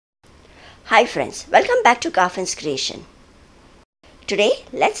Hi friends, welcome back to Garfin's creation. Today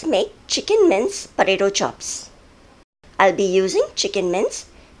let's make chicken mince potato chops. I'll be using chicken mince.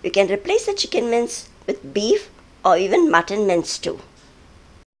 You can replace the chicken mince with beef or even mutton mince too.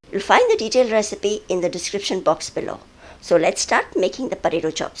 You'll find the detailed recipe in the description box below. So let's start making the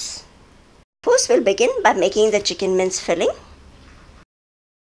potato chops. First we'll begin by making the chicken mince filling.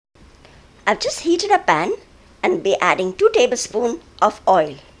 I've just heated a pan and be adding 2 tablespoons of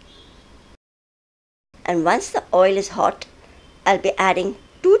oil. And once the oil is hot, I'll be adding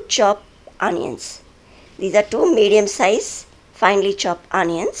 2 chopped onions. These are 2 medium-sized finely chopped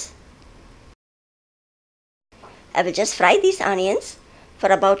onions. I will just fry these onions for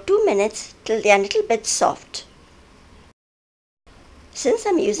about 2 minutes till they are a little bit soft. Since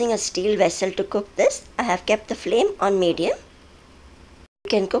I'm using a steel vessel to cook this, I have kept the flame on medium. You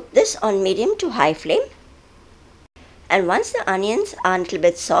can cook this on medium to high flame. And once the onions are a little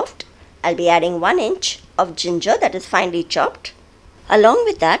bit soft, I'll be adding 1 inch of ginger that is finely chopped. Along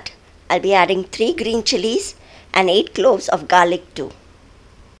with that, I'll be adding 3 green chilies and 8 cloves of garlic too.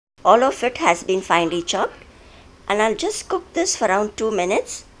 All of it has been finely chopped, and I'll just cook this for around 2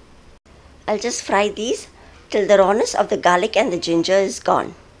 minutes. I'll just fry these till the rawness of the garlic and the ginger is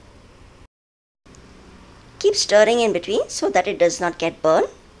gone. Keep stirring in between so that it does not get burned.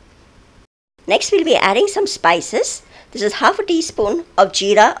 Next we'll be adding some spices. This is half a teaspoon of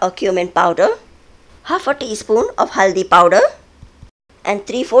Jeera or Cumin powder, half a teaspoon of Haldi powder, and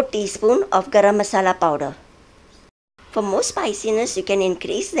 3/4 teaspoon of Garam Masala powder. For more spiciness, you can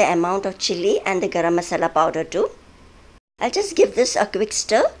increase the amount of chili and the Garam Masala powder too. I'll just give this a quick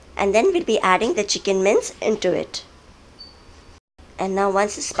stir and then we'll be adding the chicken mince into it. And now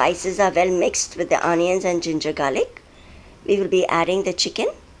once the spices are well mixed with the onions and ginger garlic, we will be adding the chicken.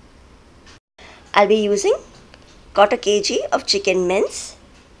 I'll be using 1/4 kg of chicken mince.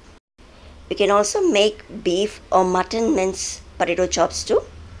 You can also make beef or mutton mince potato chops too.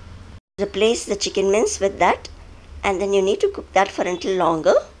 Replace the chicken mince with that, and then you need to cook that for a little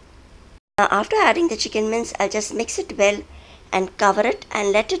longer. Now after adding the chicken mince, I'll just mix it well and cover it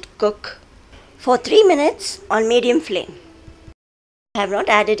and let it cook for 3 minutes on medium flame. I have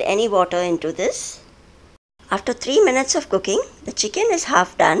not added any water into this. After 3 minutes of cooking, the chicken is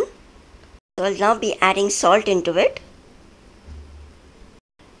half done. So I'll now be adding salt into it.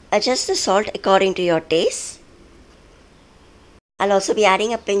 Adjust the salt according to your taste. I'll also be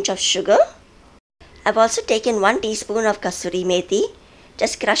adding a pinch of sugar. I've also taken 1 teaspoon of Kasturi Methi.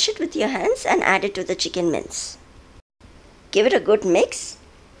 Just crush it with your hands and add it to the chicken mince. Give it a good mix.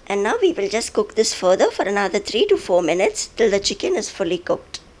 And now we will just cook this further for another 3 to 4 minutes till the chicken is fully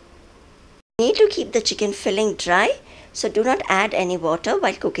cooked. You need to keep the chicken filling dry, so do not add any water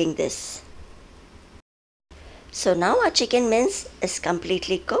while cooking this. So now our chicken mince is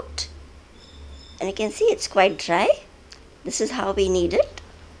completely cooked, and you can see it's quite dry. This is how we need it.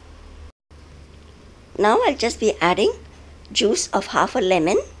 Now I'll just be adding juice of half a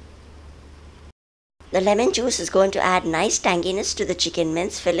lemon. The lemon juice is going to add nice tanginess to the chicken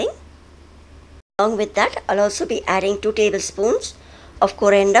mince filling. Along with that, I'll also be adding 2 tablespoons of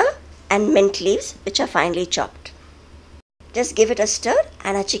coriander and mint leaves, which are finely chopped. Just give it a stir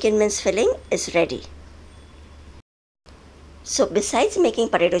and our chicken mince filling is ready. So besides making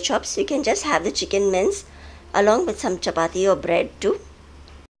potato chops, you can just have the chicken mince along with some chapati or bread too.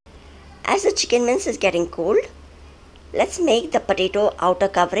 As the chicken mince is getting cold, let's make the potato outer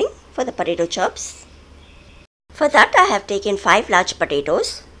covering for the potato chops. For that I have taken 5 large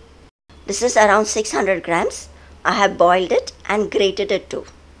potatoes. This is around 600 grams. I have boiled it and grated it too.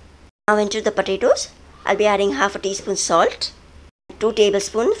 Now into the potatoes, I'll be adding half a teaspoon salt, 2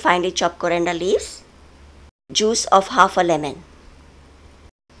 tablespoons finely chopped coriander leaves, juice of half a lemon.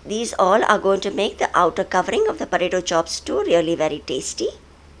 These all are going to make the outer covering of the potato chops too really very tasty.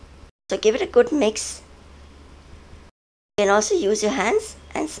 So give it a good mix. You can also use your hands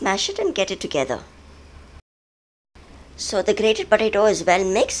and smash it and get it together. So the grated potato is well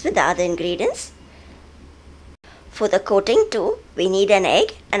mixed with the other ingredients. For the coating too, we need an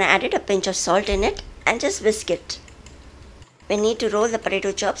egg, and I added a pinch of salt in it and just whisk it. We need to roll the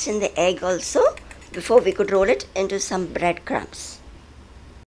potato chops in the egg also before we could roll it into some breadcrumbs.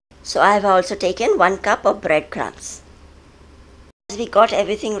 So I have also taken 1 cup of breadcrumbs. As we got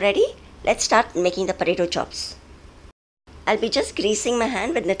everything ready, let's start making the potato chops. I'll be just greasing my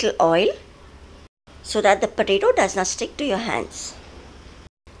hand with little oil so that the potato does not stick to your hands.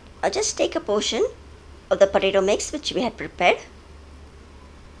 I'll just take a portion of the potato mix which we had prepared.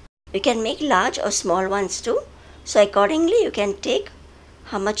 You can make large or small ones too, so accordingly you can take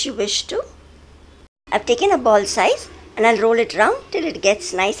how much you wish to. I've taken a ball size and I'll roll it round till it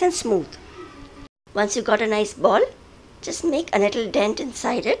gets nice and smooth. Once you got a nice ball, just make a little dent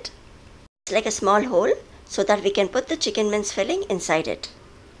inside it. It's like a small hole so that we can put the chicken mince filling inside it.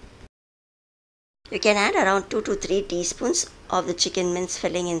 You can add around 2 to 3 teaspoons of the chicken mince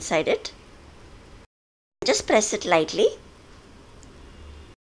filling inside it. Just press it lightly.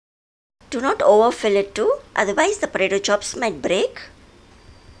 Do not overfill it too, otherwise the potato chops might break.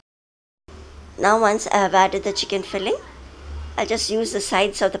 Now once I have added the chicken filling, I'll just use the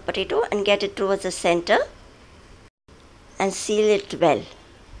sides of the potato and get it towards the center and seal it well.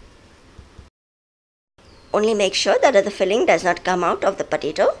 Only make sure that the filling does not come out of the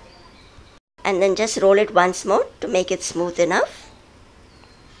potato, and then just roll it once more to make it smooth enough.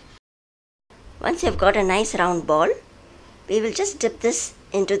 Once you've got a nice round ball, we will just dip this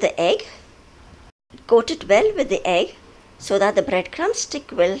into the egg. Coat it well with the egg so that the breadcrumbs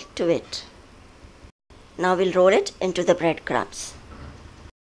stick well to it. Now we'll roll it into the breadcrumbs.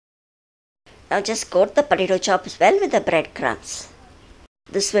 Now just coat the potato chops well with the breadcrumbs.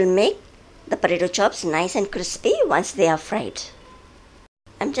 This will make the potato chops nice and crispy once they are fried.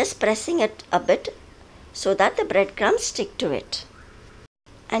 I'm just pressing it a bit so that the breadcrumbs stick to it.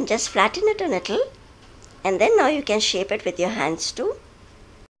 And just flatten it a little, and then now you can shape it with your hands too,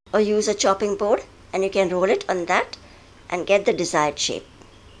 or use a chopping board and you can roll it on that and get the desired shape.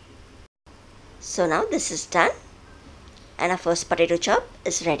 So now this is done and our first potato chop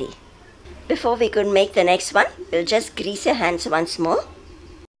is ready. Before we could make the next one, we'll just grease your hands once more,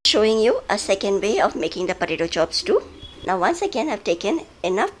 showing you a second way of making the potato chops too. Now once again I've taken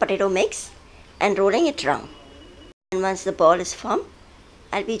enough potato mix and rolling it round. And once the ball is formed,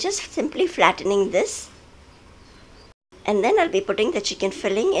 I'll be just simply flattening this, and then I'll be putting the chicken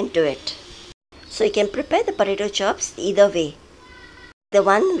filling into it. So you can prepare the potato chops either way. The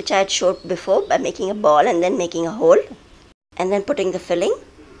one which I had showed before by making a ball and then making a hole and then putting the filling,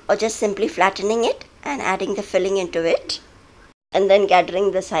 or just simply flattening it and adding the filling into it and then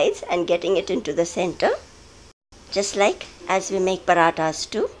gathering the sides and getting it into the center, just like as we make parathas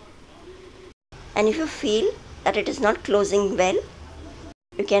too. And if you feel that it is not closing well,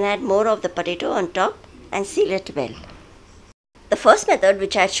 you can add more of the potato on top and seal it well. The first method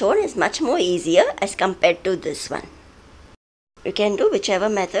which I had shown is much more easier as compared to this one. You can do whichever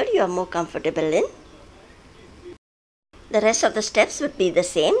method you are more comfortable in. The rest of the steps would be the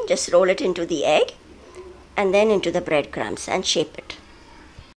same. Just roll it into the egg and then into the breadcrumbs and shape it.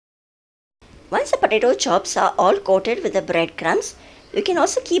 Once the potato chops are all coated with the breadcrumbs, you can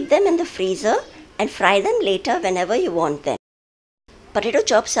also keep them in the freezer and fry them later whenever you want them. Potato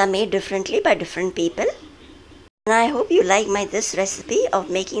chops are made differently by different people, and I hope you like this recipe of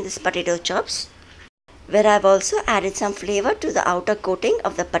making these potato chops, where I've also added some flavor to the outer coating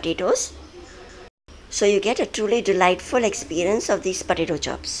of the potatoes, so you get a truly delightful experience of these potato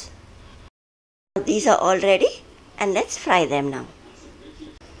chops. These are all ready, and let's fry them now.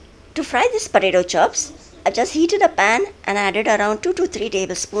 To fry these potato chops, I just heated a pan and added around 2 to 3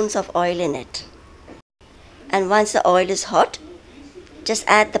 tablespoons of oil in it. And once the oil is hot, just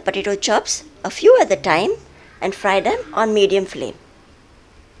add the potato chops, a few at a time, and fry them on medium flame.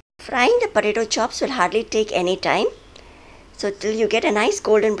 Frying the potato chops will hardly take any time, so till you get a nice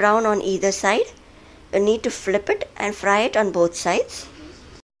golden brown on either side, you need to flip it and fry it on both sides.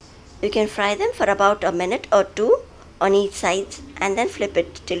 You can fry them for about a minute or two on each side and then flip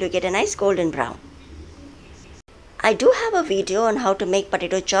it till you get a nice golden brown. I do have a video on how to make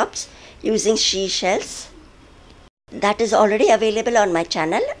potato chops using seashells. That is already available on my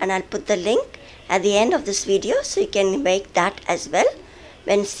channel, and I'll put the link at the end of this video so you can make that as well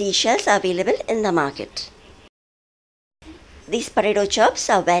when seashells are available in the market. These potato chops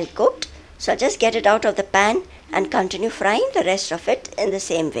are well cooked, so just get it out of the pan and continue frying the rest of it in the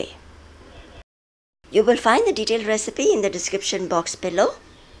same way. You will find the detailed recipe in the description box below,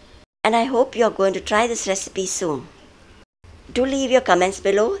 and I hope you are going to try this recipe soon. Do leave your comments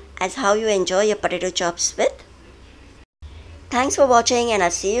below as how you enjoy your potato chops with. Thanks for watching, and I'll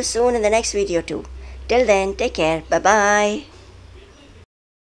see you soon in the next video too. Till then, take care. Bye bye.